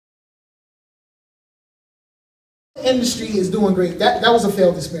Industry is doing great. That was a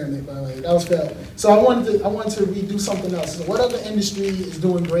failed experiment, by the way. That was failed. So I wanted to redo something else. So what other industry is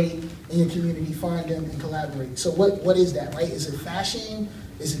doing great in your community? Find them and collaborate. So what is that, right? Is it fashion?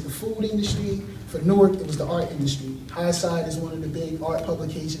 Is it the food industry? For Newark, it was the art industry. High Side is one of the big art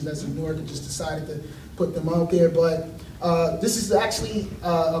publications that's in Newark. I just decided to put them out there. But this is actually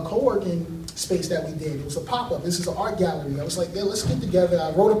a co-working space that we did. It was a pop-up. This is an art gallery. I was like, yeah, let's get together.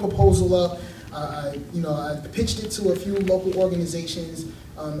 I wrote a proposal up. I pitched it to a few local organizations.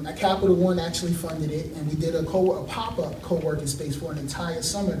 Capital One actually funded it, and we did a pop-up co-working space for an entire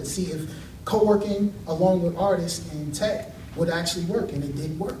summer to see if co-working along with artists in tech would actually work, and it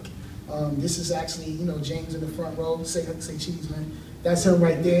did work. This is actually, James in the front row. Say cheese, man. That's him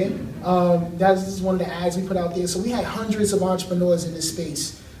right there. This is one of the ads we put out there. So we had hundreds of entrepreneurs in this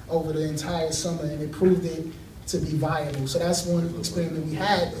space over the entire summer, and it proved it to be viable. So that's one experiment we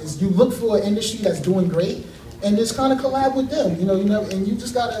had, is you look for an industry that's doing great and just kind of collab with them, and you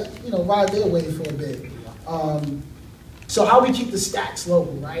just gotta, ride their wave for a bit. So how we keep the stacks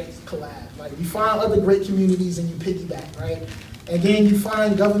local, right? Collab. Like you find other great communities and you piggyback, right? And then you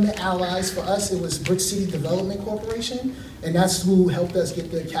find government allies. For us, it was Brick City Development Corporation, and that's who helped us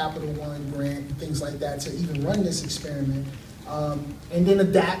get the Capital One grant and things like that to even run this experiment. And then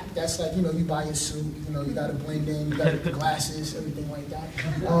adapt, that's like, you buy your suit, you gotta blend in, you gotta the glasses, everything like that.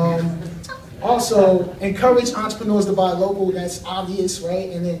 Also, encourage entrepreneurs to buy local, that's obvious, right?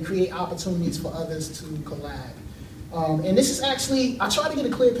 And then create opportunities for others to collab. And this is actually, I tried to get a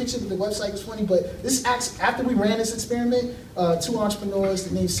clear picture, but the website was funny, but this after we ran this experiment, two entrepreneurs,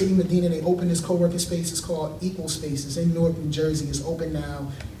 the name City Medina, they opened this co-working space. It's called Equal Spaces in Newark, New Jersey. It's open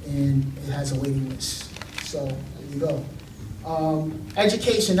now, and it has a waiting list. So there you go.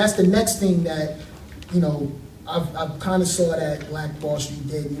 Education, that's the next thing that, I've kind of saw that Black Wall Street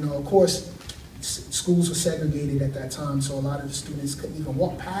did. Of course, schools were segregated at that time, so a lot of the students couldn't even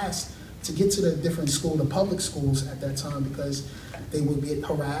walk past to get to the different the public schools at that time, because they would get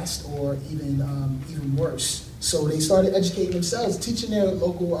harassed or even worse. So they started educating themselves, teaching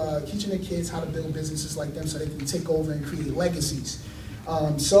their kids how to build businesses like them so they can take over and create legacies.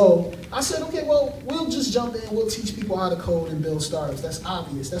 So I said, okay, well, we'll just jump in, we'll teach people how to code and build startups. That's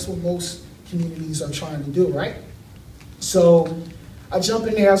obvious. That's what most communities are trying to do, right? So I jump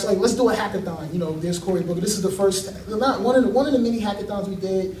in there, I was like, let's do a hackathon. There's Cory Booker. This is the first, one of the many hackathons we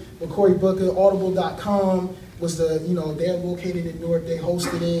did with Cory Booker. Audible.com was they're located in Newark, they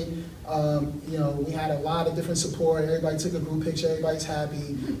hosted it. We had a lot of different support. Everybody took a group picture, everybody's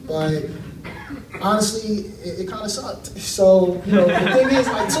happy. But honestly, it kind of sucked. So, the thing is,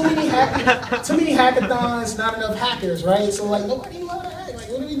 like, too many hackathons, not enough hackers, right? So, like, nobody knew how to hack. Like,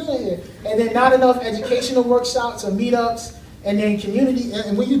 what are we doing here? And then not enough educational workshops or meetups. And then community,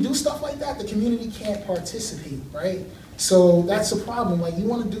 and when you do stuff like that, the community can't participate, right? So that's a problem. Like, you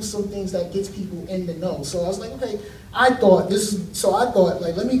want to do some things that gets people in the know. So I was like, okay, I thought,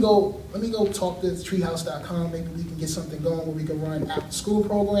 like, let me go talk to treehouse.com. Maybe we can get something going where we can run after school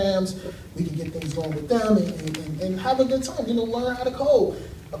programs. We can get things going with them and have a good time, learn how to code.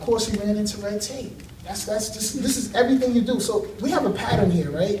 Of course, we ran into red tape. This is everything you do. So we have a pattern here,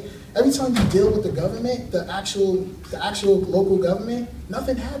 right? Every time you deal with the government, the actual local government,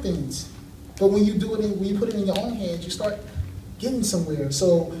 nothing happens. But when you do it, when you put it in your own hands, you start getting somewhere.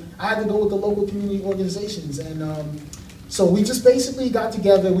 So I had to go with the local community organizations, and so we just basically got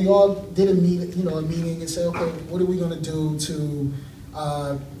together. We all did a meeting and said, okay, what are we going to do to,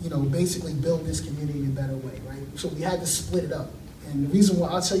 basically build this community in a better way, right? So we had to split it up, and the reason why,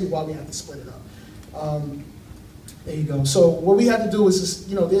 I'll tell you why we had to split it up. There you go. So what we had to do is just,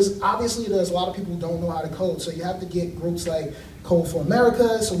 there's a lot of people who don't know how to code. So you have to get groups like Code for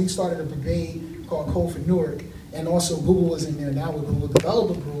America. So we started a brigade called Code for Newark. And also Google is in there now with Google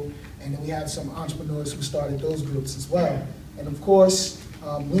Developer Group. And then we have some entrepreneurs who started those groups as well. And of course,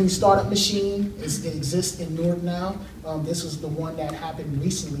 Lean Startup Machine, it exists in Newark now. This was the one that happened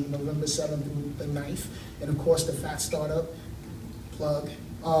recently, November 7th through the 9th. And of course, the Fat Startup plug.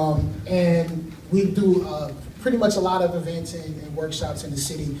 And we do pretty much a lot of events and workshops in the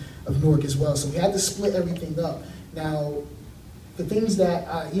city of Newark as well. So we had to split everything up. Now, the things that,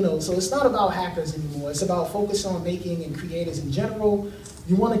 so it's not about hackers anymore. It's about focus on making and creators in general.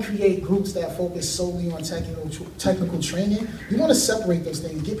 You want to create groups that focus solely on technical training. You want to separate those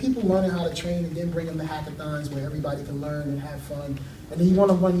things, get people learning how to train, and then bring them to hackathons where everybody can learn and have fun. And then you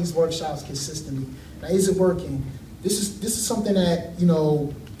want to run these workshops consistently. Now, is it working? This is something that,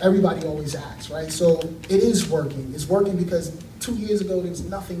 everybody always asks, right? So it is working. It's working because 2 years ago, there was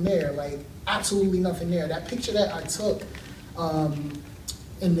nothing there, like absolutely nothing there. That picture that I took,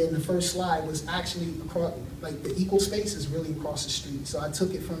 And then the first slide was actually across, like the equal space is really across the street. So I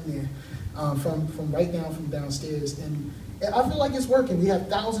took it from there, from right down from downstairs. And I feel like it's working. We have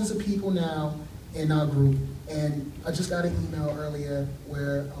thousands of people now in our group. And I just got an email earlier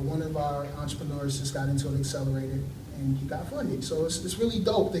where one of our entrepreneurs just got into an accelerator and he got funded. So it's really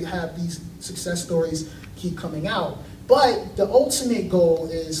dope to have these success stories keep coming out. But the ultimate goal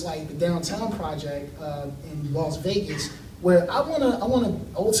is like the downtown project in Las Vegas, where I wanna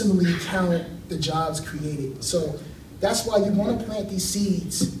ultimately count the jobs created. So that's why you wanna plant these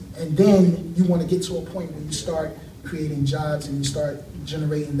seeds, and then you wanna get to a point where you start creating jobs and you start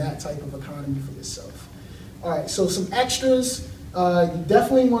generating that type of economy for yourself. All right, so some extras. You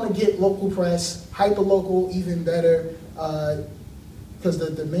definitely wanna get local press, hyper-local, even better, because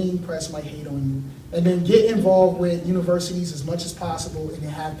the main press might hate on you. And then get involved with universities as much as possible and then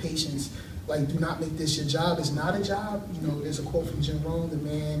have patience. Like, do not make this your job. It's not a job. You know, there's a quote from Jim Rohn, the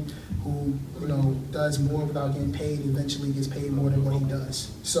man who, you know, does more without getting paid, eventually gets paid more than what he does.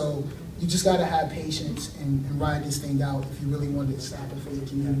 So you just gotta have patience and ride this thing out if you really want it to happen for your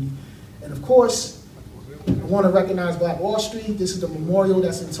community. And of course, I wanna recognize Black Wall Street. This is the memorial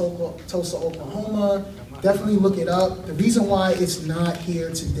that's in Tulsa, Oklahoma. Definitely look it up. The reason why it's not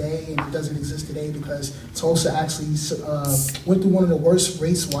here today and it doesn't exist today because Tulsa actually went through one of the worst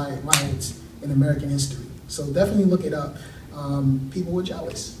race riots in American history. So definitely look it up. People were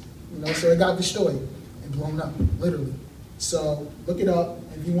jealous, you know, so it got destroyed and blown up, literally. So look it up.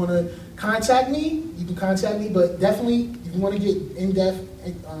 If you want to contact me, you can contact me, but definitely if you want to get in-depth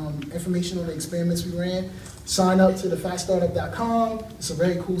information on the experiments we ran, sign up to thefatstartup.com. It's a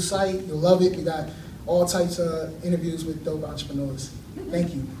very cool site. You'll love it. We got all types of interviews with dope entrepreneurs.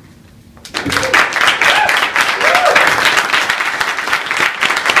 Thank you.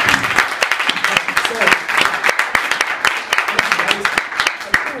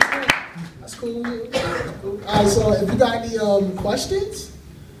 That's cool. All right, so if you got any questions,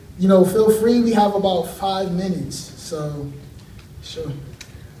 you know, feel free. We have about 5 minutes, so sure.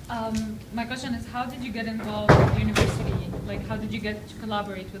 My question is, how did you get involved with the university? Like, how did you get to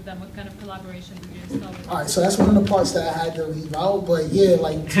collaborate with them? What kind of collaboration did you establish? All right, so that's one of the parts that I had to leave out, but yeah,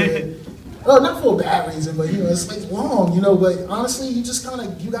 like, not for a bad reason, but, you know, it's like long, you know, but honestly, you just kind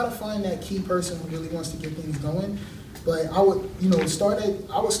of, you got to find that key person who really wants to get things going. But I would, you know,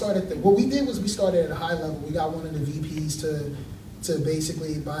 what we did was we started at a high level. We got one of the VPs to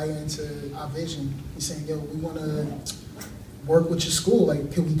basically buy into our vision. He's saying, yo, we want to work with your school.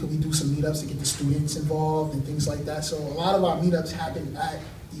 Like, could we do some meetups to get the students involved and things like that? So a lot of our meetups happen at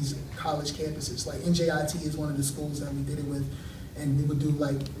these college campuses. Like NJIT is one of the schools that we did it with, and we would do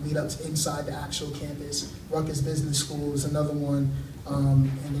like meetups inside the actual campus. Rutgers Business School is another one, and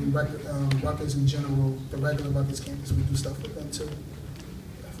then Rutgers in general, the regular Rutgers campus, we do stuff with them too.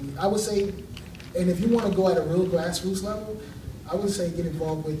 Definitely. I would say, and if you want to go at a real grassroots level, I would say get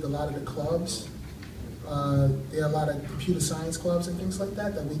involved with a lot of the clubs. There are a lot of computer science clubs and things like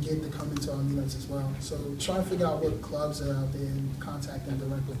that we get to come into our meetups as well. So try to figure out what clubs are out there and contact them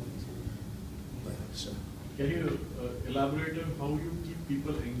directly. Yeah, sure. Can you elaborate on how you keep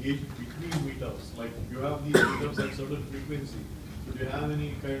people engaged between meetups? Like, you have these meetups at certain frequency. So do you have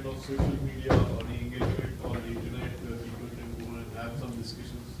any kind of social media or any engagement on the internet where people can go and have some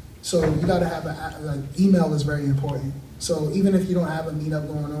discussions? So you got to have email is very important. So even if you don't have a meetup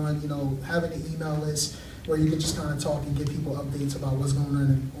going on, you know, having an email list where you can just kind of talk and give people updates about what's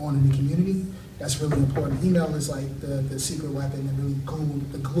going on in the community, that's really important. Email is like the secret weapon and really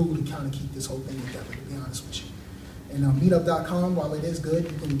the glue to kind of keep this whole thing together, to be honest with you. And meetup.com, while it is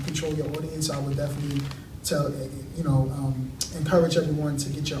good, you can control your audience. I would definitely encourage everyone to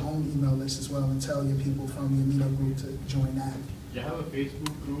get your own email list as well and tell your people from your meetup group to join that. Do you have a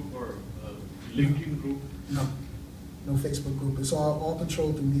Facebook group or a LinkedIn group? No Facebook group. It's all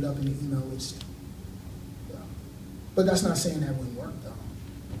controlled through Meetup and the email list. Yeah. But that's not saying that wouldn't work, though.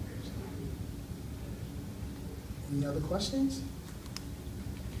 Any other questions?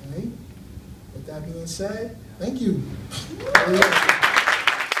 Okay. With that being said, thank you.